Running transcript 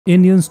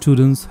Indian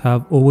students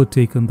have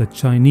overtaken the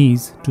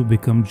Chinese to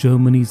become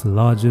Germany's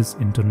largest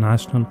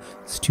international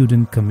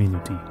student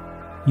community.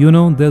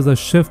 There's a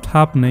shift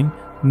happening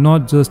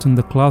not just in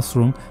the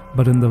classroom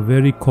but in the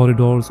very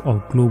corridors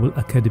of global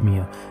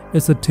academia.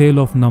 It's a tale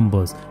of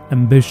numbers,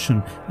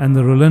 ambition, and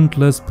the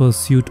relentless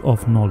pursuit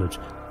of knowledge.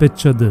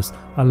 Picture this,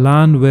 a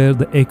land where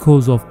the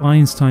echoes of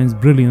Einstein's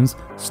brilliance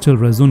still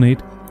resonate,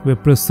 where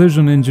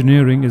precision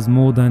engineering is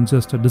more than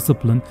just a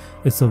discipline,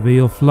 it's a way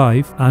of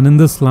life, and in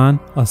this land,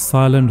 a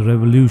silent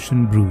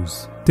revolution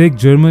brews. Take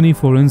Germany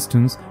for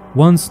instance.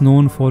 Once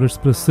known for its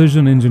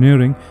precision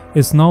engineering,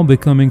 is now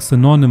becoming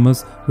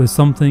synonymous with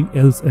something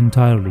else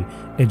entirely,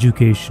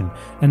 education.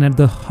 And at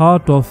the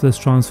heart of this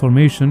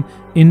transformation,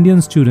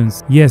 Indian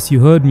students, yes,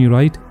 you heard me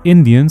right,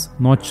 Indians,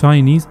 not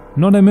Chinese,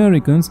 not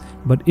Americans,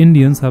 but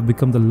Indians have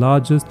become the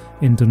largest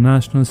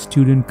international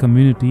student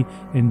community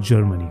in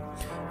Germany.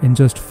 In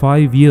just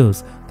 5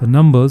 years, the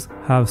numbers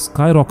have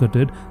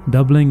skyrocketed,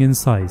 doubling in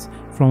size,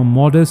 from a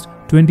modest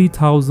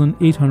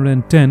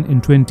 20,810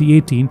 in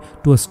 2018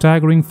 to a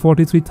staggering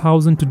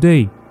 43,000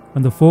 today.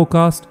 And the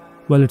forecast?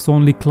 Well, it's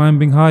only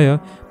climbing higher.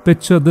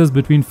 Picture this,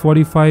 between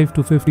 45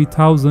 to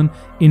 50,000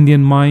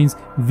 Indian minds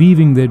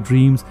weaving their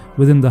dreams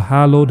within the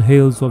hallowed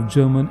halls of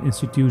German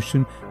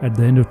institution at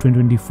the end of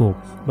 2024.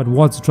 But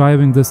what's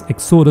driving this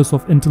exodus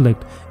of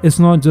intellect is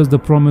not just the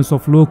promise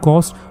of low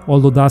cost,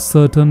 although that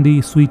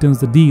certainly sweetens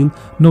the deal.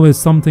 No, it's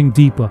something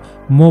deeper,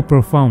 more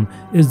profound.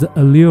 It's the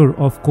allure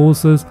of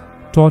courses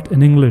taught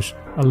in English,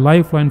 a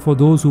lifeline for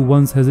those who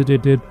once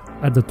hesitated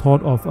at the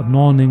thought of a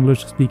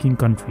non-English speaking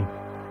country.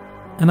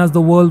 And as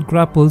the world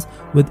grapples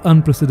with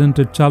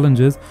unprecedented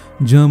challenges,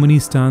 Germany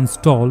stands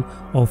tall,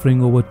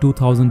 offering over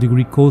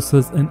 2,000-degree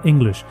courses in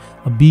English,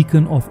 a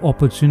beacon of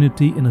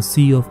opportunity in a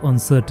sea of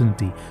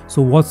uncertainty.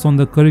 So what's on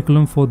the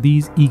curriculum for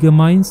these eager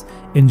minds?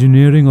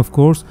 Engineering, of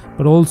course,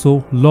 but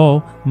also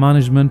law,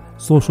 management,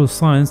 social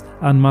science,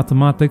 and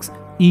mathematics,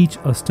 each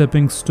a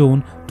stepping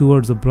stone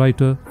towards a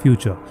brighter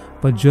future.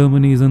 But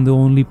Germany isn't the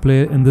only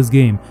player in this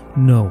game.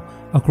 No.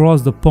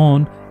 Across the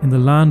pond, in the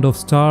land of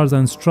stars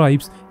and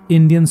stripes,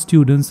 Indian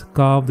students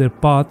carve their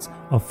paths,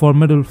 a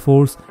formidable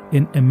force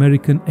in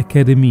American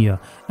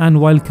academia. And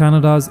while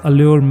Canada's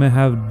allure may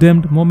have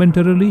dimmed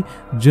momentarily,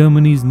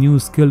 Germany's new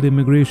Skilled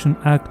Immigration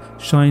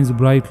Act shines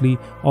brightly,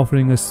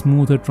 offering a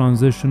smoother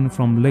transition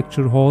from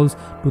lecture halls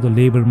to the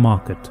labor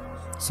market.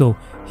 So,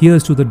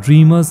 here's to the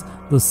dreamers,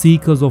 the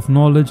seekers of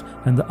knowledge,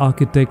 and the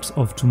architects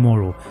of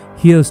tomorrow.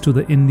 Here's to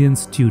the Indian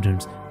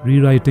students,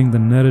 rewriting the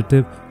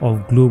narrative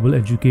of global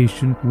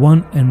education,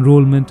 one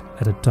enrollment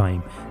at a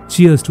time.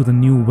 Cheers to the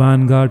new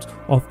vanguards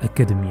of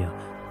academia.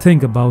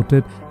 Think about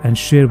it and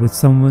share with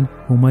someone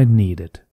who might need it.